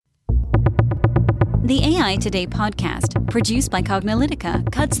The AI Today podcast, produced by Cognilytica,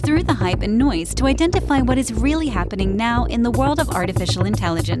 cuts through the hype and noise to identify what is really happening now in the world of artificial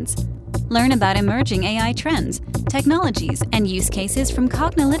intelligence. Learn about emerging AI trends, technologies, and use cases from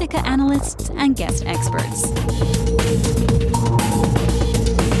Cognilytica analysts and guest experts.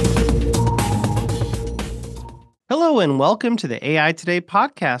 Hello and welcome to the AI Today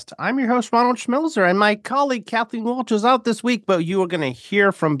podcast. I'm your host, Ronald Schmelzer, and my colleague, Kathleen Walsh, is out this week, but you are going to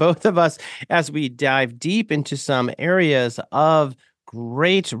hear from both of us as we dive deep into some areas of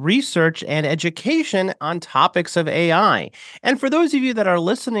great research and education on topics of AI. And for those of you that are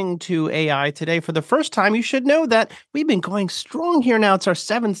listening to AI Today for the first time, you should know that we've been going strong here now. It's our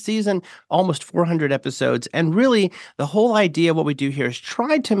 7th season, almost 400 episodes. And really, the whole idea of what we do here is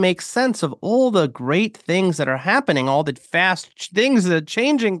try to make sense of all the great things that are happening, all the fast things, the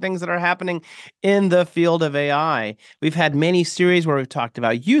changing things that are happening in the field of AI. We've had many series where we've talked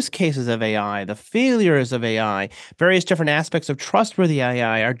about use cases of AI, the failures of AI, various different aspects of trustworthy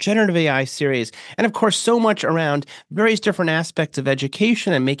AI, our generative AI series, and of course, so much around various different aspects of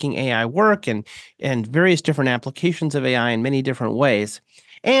education and making AI work and various different applications of AI in many different ways.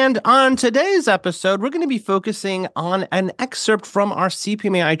 And on today's episode, we're going to be focusing on an excerpt from our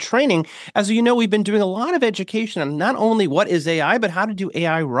CPMAI training. As you know, we've been doing a lot of education on not only what is AI, but how to do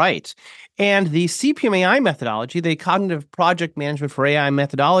AI right. And the CPMAI methodology, the Cognitive Project Management for AI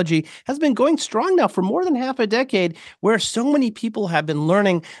methodology, has been going strong now for more than half a decade, where so many people have been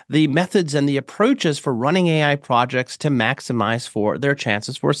learning the methods and the approaches for running AI projects to maximize for their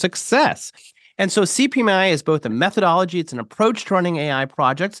chances for success. And so CPMAI is both a methodology, it's an approach to running AI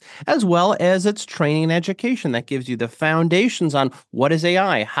projects, as well as its training and education that gives you the foundations on what is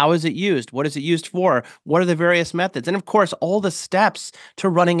AI, how is it used, what is it used for, what are the various methods, and of course, all the steps to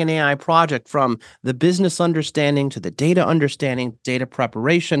running an AI project, from the business understanding to the data understanding, data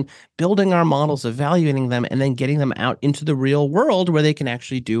preparation, building our models, evaluating them, and then getting them out into the real world where they can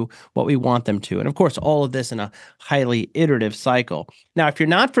actually do what we want them to. And of course, all of this in a highly iterative cycle. Now, if you're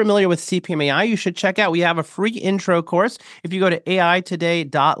not familiar with CPMAI, you should check out, we have a free intro course. If you go to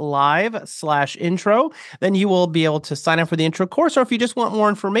aitoday.live/intro, then you will be able to sign up for the intro course. Or if you just want more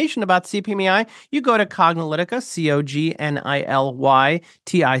information about CPMAI, you go to Cognilytica,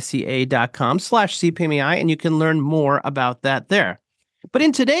 COGNILYTICA.com/CPMAI, and you can learn more about that there. But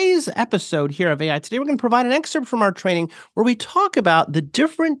in today's episode here of AI Today, we're going to provide an excerpt from our training where we talk about the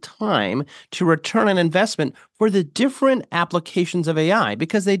different time to return on investment for the different applications of AI,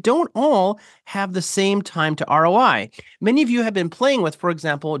 because they don't all have the same time to ROI. Many of you have been playing with, for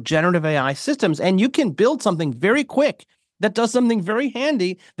example, generative AI systems, and you can build something very quick that does something very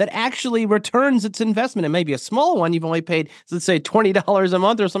handy that actually returns its investment. It may be a small one. You've only paid, let's say, $20 a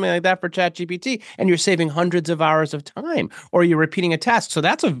month or something like that for ChatGPT, and you're saving hundreds of hours of time, or you're repeating a task. So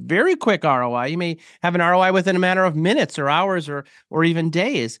that's a very quick ROI. You may have an ROI within a matter of minutes or hours or even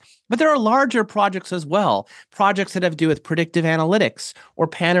days. But there are larger projects as well, projects that have to do with predictive analytics or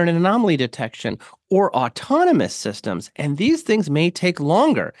pattern and anomaly detection or autonomous systems. And these things may take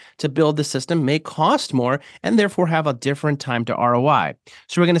longer to build. The system may cost more and therefore have a different time to ROI.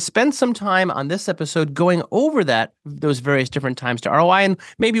 So we're going to spend some time on this episode going over those various different times to ROI and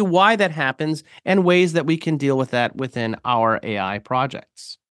maybe why that happens and ways that we can deal with that within our AI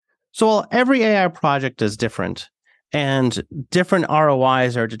projects. So while every AI project is different, and different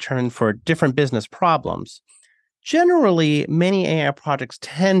ROIs are determined for different business problems, generally, many AI projects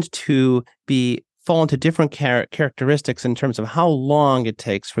tend to fall into different characteristics in terms of how long it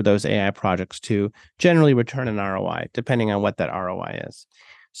takes for those AI projects to generally return an ROI, depending on what that ROI is.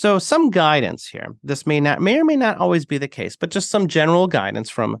 So some guidance here. This may or may not always be the case, but just some general guidance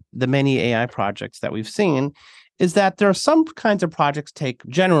from the many AI projects that we've seen is that there are some kinds of projects take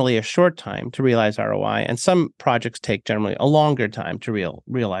generally a short time to realize ROI, and some projects take generally a longer time to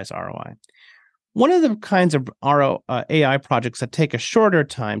realize ROI. One of the kinds of AI projects that take a shorter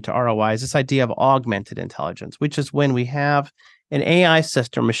time to ROI is this idea of augmented intelligence, which is when we have an AI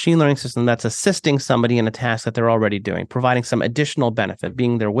system, machine learning system, that's assisting somebody in a task that they're already doing, providing some additional benefit,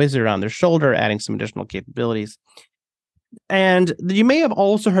 being their wizard on their shoulder, adding some additional capabilities. And you may have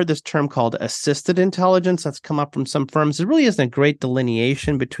also heard this term called assisted intelligence that's come up from some firms. There really isn't a great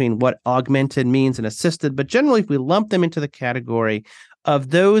delineation between what augmented means and assisted, but generally, if we lump them into the category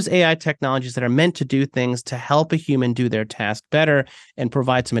of those AI technologies that are meant to do things to help a human do their task better and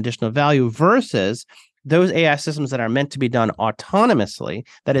provide some additional value, versus those AI systems that are meant to be done autonomously,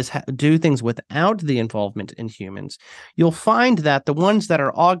 that is, do things without the involvement in humans, you'll find that the ones that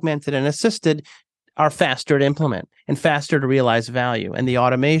are augmented and assisted are faster to implement and faster to realize value. And the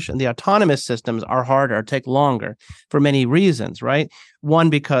autonomous systems are harder, take longer for many reasons, right? One,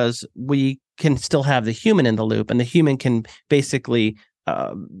 because we can still have the human in the loop, and the human can basically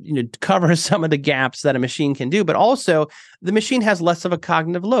cover some of the gaps that a machine can do, but also the machine has less of a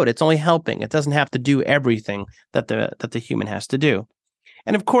cognitive load. It's only helping. It doesn't have to do everything that the human has to do.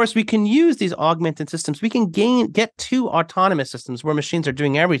 And of course, we can use these augmented systems. We can get to autonomous systems where machines are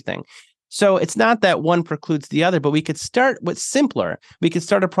doing everything. So it's not that one precludes the other, but we could start with simpler. We could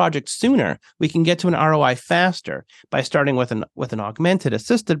start a project sooner. We can get to an ROI faster by starting with an augmented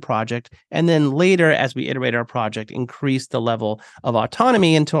assisted project, and then later, as we iterate our project, increase the level of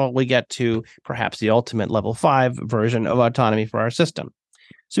autonomy until we get to perhaps the ultimate level 5 version of autonomy for our system.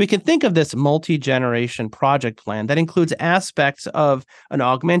 So we can think of this multi-generation project plan that includes aspects of an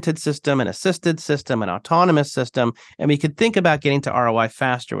augmented system, an assisted system, an autonomous system, and we could think about getting to ROI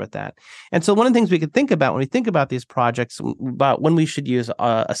faster with that. And so one of the things we could think about when we think about these projects, about when we should use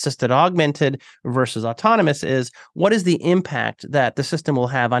assisted augmented versus autonomous, is what is the impact that the system will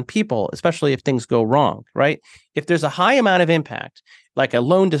have on people, especially if things go wrong, right? If there's a high amount of impact, like a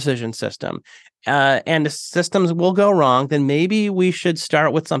loan decision system, and the systems will go wrong, then maybe we should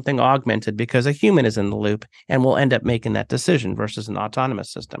start with something augmented because a human is in the loop and we'll end up making that decision versus an autonomous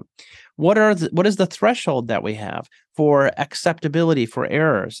system. What is the threshold that we have for acceptability for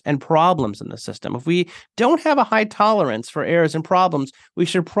errors and problems in the system? If we don't have a high tolerance for errors and problems, we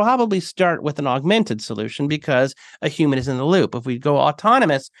should probably start with an augmented solution because a human is in the loop. If we go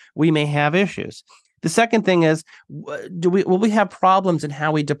autonomous, we may have issues. The second thing is, will we have problems in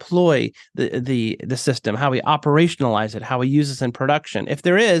how we deploy the system, how we operationalize it, how we use this in production? If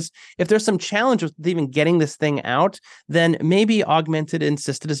there's some challenge with even getting this thing out, then maybe augmented and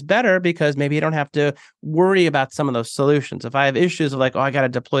assisted is better because maybe you don't have to worry about some of those solutions. If I have issues of like, I got to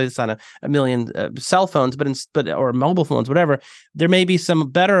deploy this on a million cell phones, or mobile phones, whatever, there may be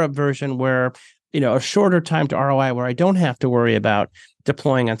some better version where a shorter time to ROI where I don't have to worry about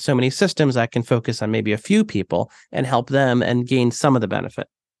deploying on so many systems. I can focus on maybe a few people and help them and gain some of the benefit.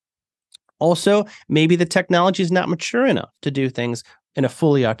 Also, maybe the technology is not mature enough to do things in a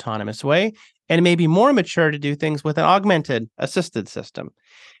fully autonomous way, and it may be more mature to do things with an augmented assisted system.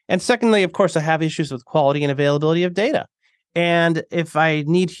 And secondly, of course, I have issues with quality and availability of data. And if I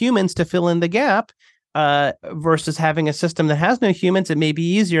need humans to fill in the gap, versus having a system that has no humans, it may be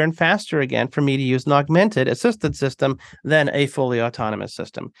easier and faster again for me to use an augmented assisted system than a fully autonomous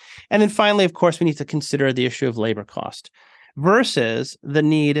system. And then finally, of course, we need to consider the issue of labor cost versus the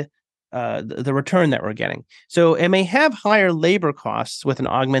need, the return that we're getting. So it may have higher labor costs with an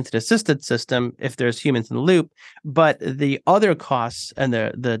augmented assisted system if there's humans in the loop, but the other costs and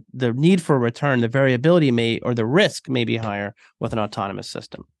the need for return, the variability or the risk may be higher with an autonomous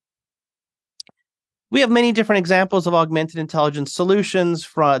system. We have many different examples of augmented intelligence solutions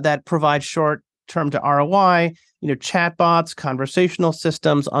that provide short-term to ROI, chatbots, conversational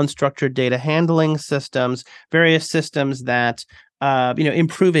systems, unstructured data handling systems, various systems that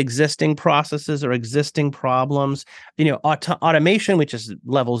improve existing processes or existing problems. Automation, which is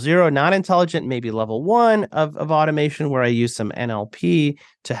level 0, not intelligent, maybe level 1 of automation, where I use some NLP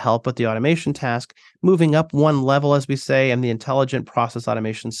to help with the automation task. Moving up one level, as we say, in the intelligent process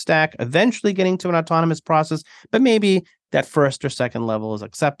automation stack, eventually getting to an autonomous process, but maybe that first or second level is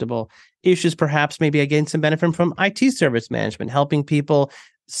acceptable. Issues perhaps maybe I gain some benefit from IT service management, helping people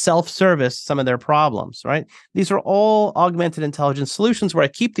self-service some of their problems, right? These are all augmented intelligence solutions where I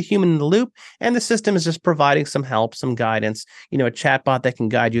keep the human in the loop and the system is just providing some help, some guidance, a chatbot that can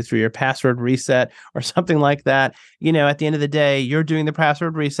guide you through your password reset or something like that. At the end of the day, you're doing the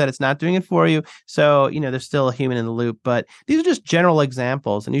password reset. It's not doing it for you. So, there's still a human in the loop, but these are just general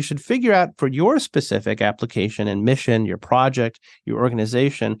examples, and you should figure out for your specific application and mission, your project, your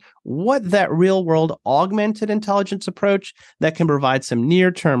organization, what that real world augmented intelligence approach that can provide some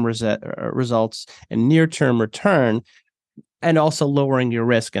near-term results and near-term return, and also lowering your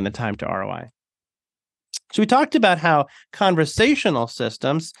risk and the time to ROI. So we talked about how conversational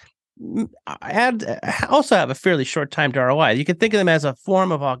systems also have a fairly short time to ROI. You can think of them as a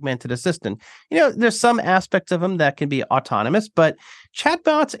form of augmented assistant. There's some aspects of them that can be autonomous, but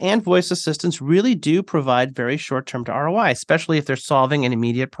chatbots and voice assistants really do provide very short term to ROI, especially if they're solving an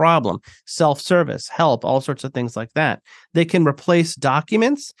immediate problem, self-service, help, all sorts of things like that. They can replace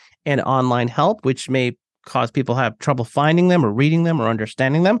documents and online help, which may cause people to have trouble finding them or reading them or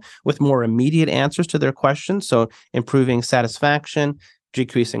understanding them, with more immediate answers to their questions. So improving satisfaction,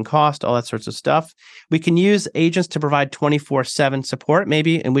 decreasing cost, all that sorts of stuff. We can use agents to provide 24/7 support,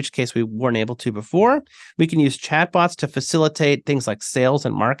 maybe, in which case we weren't able to before. We can use chatbots to facilitate things like sales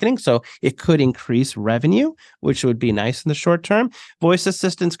and marketing. So it could increase revenue, which would be nice in the short term. Voice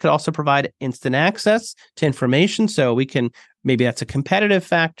assistants could also provide instant access to information. So we can Maybe that's a competitive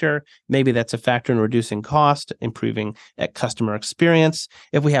factor. Maybe that's a factor in reducing cost, improving customer experience.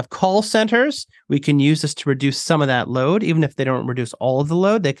 If we have call centers, we can use this to reduce some of that load. Even if they don't reduce all of the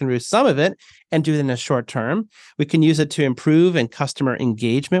load, they can reduce some of it and do it in a short term. We can use it to improve in customer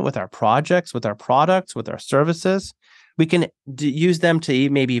engagement with our projects, with our products, with our services. We can use them to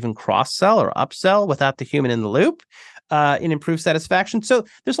maybe even cross-sell or upsell without the human in the loop. And improve satisfaction. So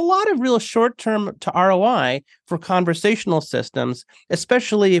there's a lot of real short-term to ROI for conversational systems,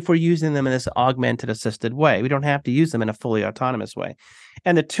 especially if we're using them in this augmented assisted way. We don't have to use them in a fully autonomous way.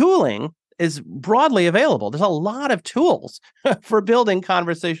 And the tooling is broadly available. There's a lot of tools for building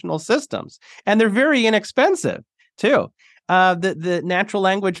conversational systems, and they're very inexpensive too. The natural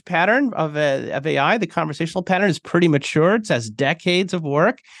language pattern of AI, the conversational pattern, is pretty mature. It has decades of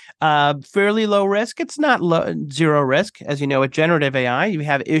work, fairly low risk. It's not zero risk. As you know, with generative AI, you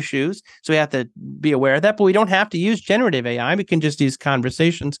have issues. So we have to be aware of that. But we don't have to use generative AI. We can just use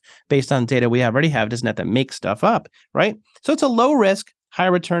conversations based on data we already have. It doesn't have to make stuff up, right? So it's a low risk, high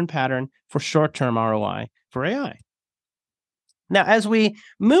return pattern for short-term ROI for AI. Now, as we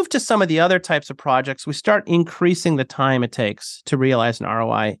move to some of the other types of projects, we start increasing the time it takes to realize an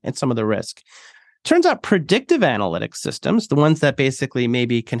ROI and some of the risk. Turns out predictive analytics systems, the ones that basically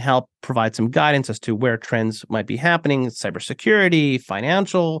maybe can help provide some guidance as to where trends might be happening, cybersecurity,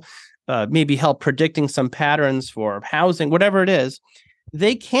 financial, maybe help predicting some patterns for housing, whatever it is,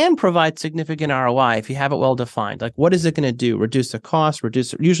 they can provide significant ROI if you have it well defined. Like, what is it going to do? Reduce the cost,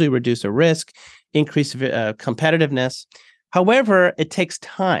 usually reduce a risk, increase competitiveness. However, it takes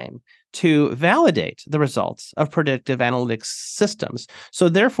time to validate the results of predictive analytics systems. So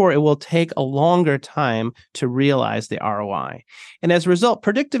therefore, it will take a longer time to realize the ROI. And as a result,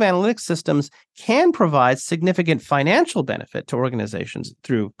 predictive analytics systems can provide significant financial benefit to organizations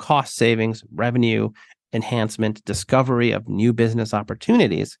through cost savings, revenue enhancement, discovery of new business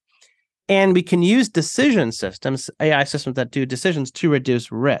opportunities. And we can use decision systems, AI systems that do decisions, to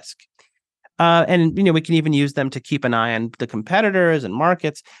reduce risk. And we can even use them to keep an eye on the competitors and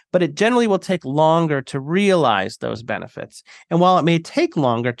markets, but it generally will take longer to realize those benefits. And while it may take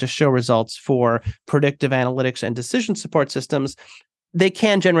longer to show results for predictive analytics and decision support systems, they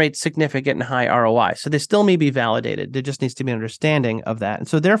can generate significant and high ROI. So they still may be validated. There just needs to be an understanding of that. And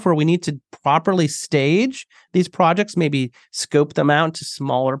so therefore, we need to properly stage these projects, maybe scope them out to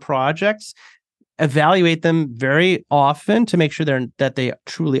smaller projects, evaluate them very often to make sure that they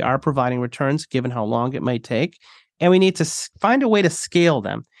truly are providing returns, given how long it might take. And we need to find a way to scale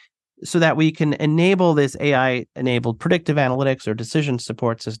them so that we can enable this AI-enabled predictive analytics or decision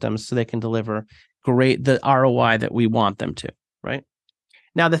support systems so they can deliver the ROI that we want them to, right?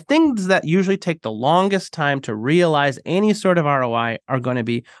 Now, the things that usually take the longest time to realize any sort of ROI are going to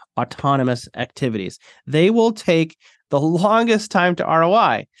be autonomous activities. They will take the longest time to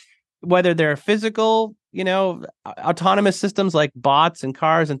ROI. Whether they're physical, autonomous systems like bots and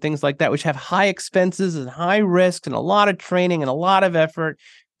cars and things like that, which have high expenses and high risks and a lot of training and a lot of effort,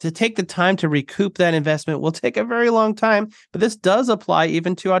 to take the time to recoup that investment will take a very long time. But this does apply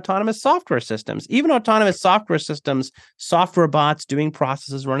even to autonomous software systems. Even autonomous software systems, software bots doing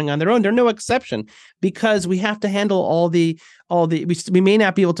processes running on their own, they're no exception, because we have to handle we may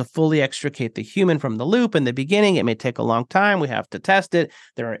not be able to fully extricate the human from the loop in the beginning. It may take a long time. We have to test it.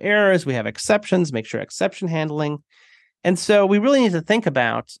 There are errors. We have exceptions, make sure exception handling. And so we really need to think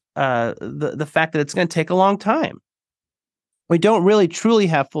about the fact that it's going to take a long time. We don't really truly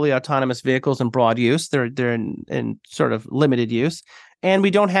have fully autonomous vehicles in broad use. They're in sort of limited use. And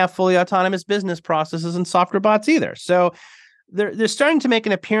we don't have fully autonomous business processes and software bots either. So they're starting to make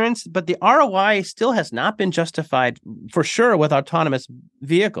an appearance, but the ROI still has not been justified for sure with autonomous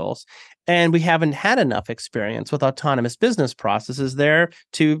vehicles. And we haven't had enough experience with autonomous business processes there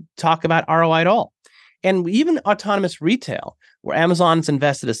to talk about ROI at all. And even autonomous retail, where Amazon's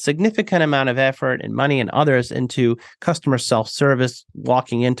invested a significant amount of effort and money and others into customer self-service,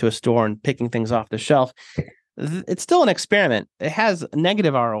 walking into a store and picking things off the shelf, it's still an experiment. It has a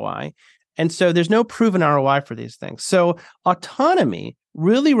negative ROI. And so there's no proven ROI for these things. So autonomy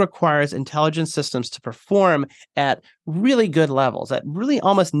really requires intelligent systems to perform at really good levels, at really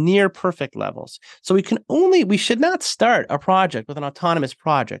almost near perfect levels. So we should not start a project with an autonomous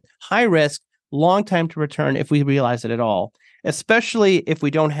project, high risk, long time to return if we realize it at all, especially if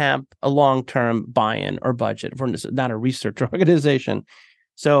we don't have a long-term buy-in or budget. If we're not a research organization.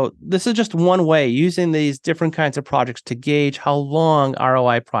 So this is just one way, using these different kinds of projects to gauge how long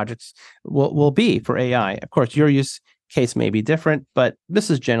ROI projects will be for AI. Of course, your use case may be different, but this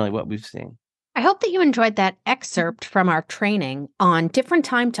is generally what we've seen. I hope that you enjoyed that excerpt from our training on different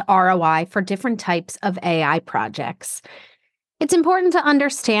time to ROI for different types of AI projects. It's important to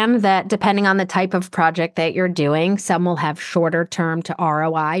understand that depending on the type of project that you're doing, some will have shorter term to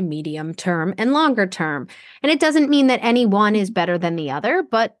ROI, medium term, and longer term. And it doesn't mean that any one is better than the other,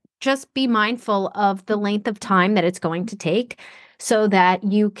 but just be mindful of the length of time that it's going to take so that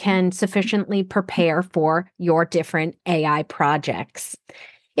you can sufficiently prepare for your different AI projects.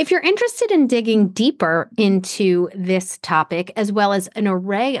 If you're interested in digging deeper into this topic, as well as an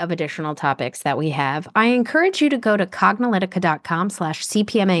array of additional topics that we have, I encourage you to go to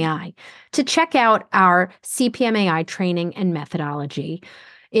cognilytica.com/CPMAI to check out our CPMAI training and methodology.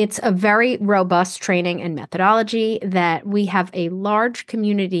 It's a very robust training and methodology that we have a large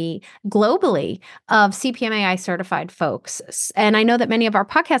community globally of CPMAI certified folks. And I know that many of our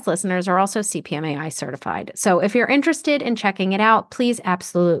podcast listeners are also CPMAI certified. So if you're interested in checking it out, please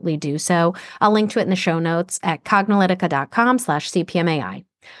absolutely do so. I'll link to it in the show notes at cognilytica.com/CPMAI.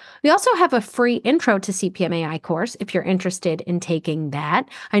 We also have a free intro to CPMAI course if you're interested in taking that.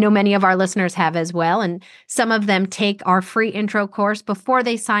 I know many of our listeners have as well, and some of them take our free intro course before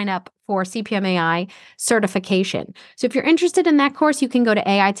they sign up for CPMAI certification. So if you're interested in that course, you can go to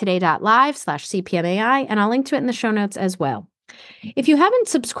aitoday.live/CPMAI, and I'll link to it in the show notes as well. If you haven't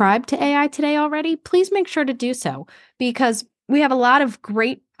subscribed to AI Today already, please make sure to do so because we have a lot of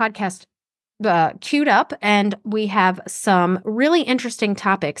great podcasts queued up, and we have some really interesting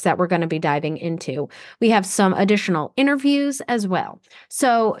topics that we're going to be diving into. We have some additional interviews as well.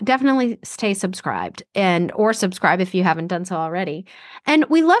 So definitely stay subscribed or subscribe if you haven't done so already. And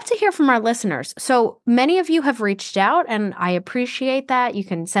we love to hear from our listeners. So many of you have reached out, and I appreciate that. You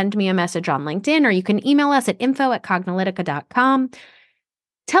can send me a message on LinkedIn, or you can email us at info@cognilytica.com.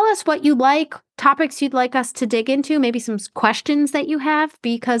 Tell us what you like, topics you'd like us to dig into, maybe some questions that you have,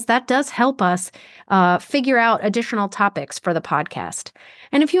 because that does help us figure out additional topics for the podcast.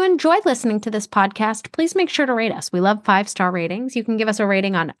 And if you enjoyed listening to this podcast, please make sure to rate us. We love 5-star ratings. You can give us a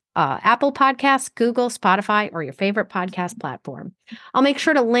rating on Apple Podcasts, Google, Spotify, or your favorite podcast platform. I'll make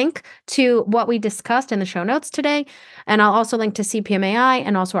sure to link to what we discussed in the show notes today, and I'll also link to CPMAI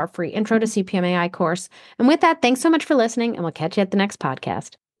and also our free intro to CPMAI course. And with that, thanks so much for listening, and we'll catch you at the next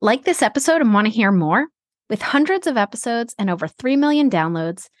podcast. Like this episode and want to hear more? With hundreds of episodes and over 3 million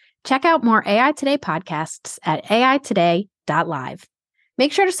downloads, check out more AI Today podcasts at aitoday.live.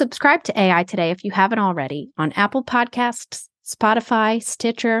 Make sure to subscribe to AI Today if you haven't already on Apple Podcasts, Spotify,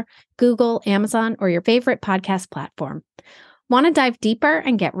 Stitcher, Google, Amazon, or your favorite podcast platform. Want to dive deeper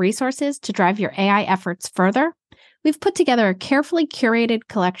and get resources to drive your AI efforts further? We've put together a carefully curated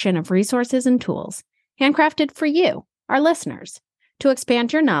collection of resources and tools, handcrafted for you, our listeners, to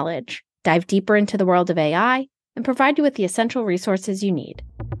expand your knowledge, dive deeper into the world of AI, and provide you with the essential resources you need.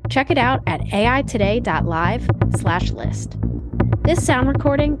 Check it out at aitoday.live/list. This sound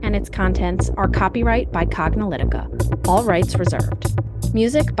recording and its contents are copyright by Cognilytica, all rights reserved.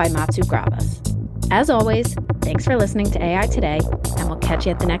 Music by Matsu Gravas. As always, thanks for listening to AI Today, and we'll catch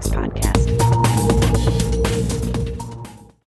you at the next podcast.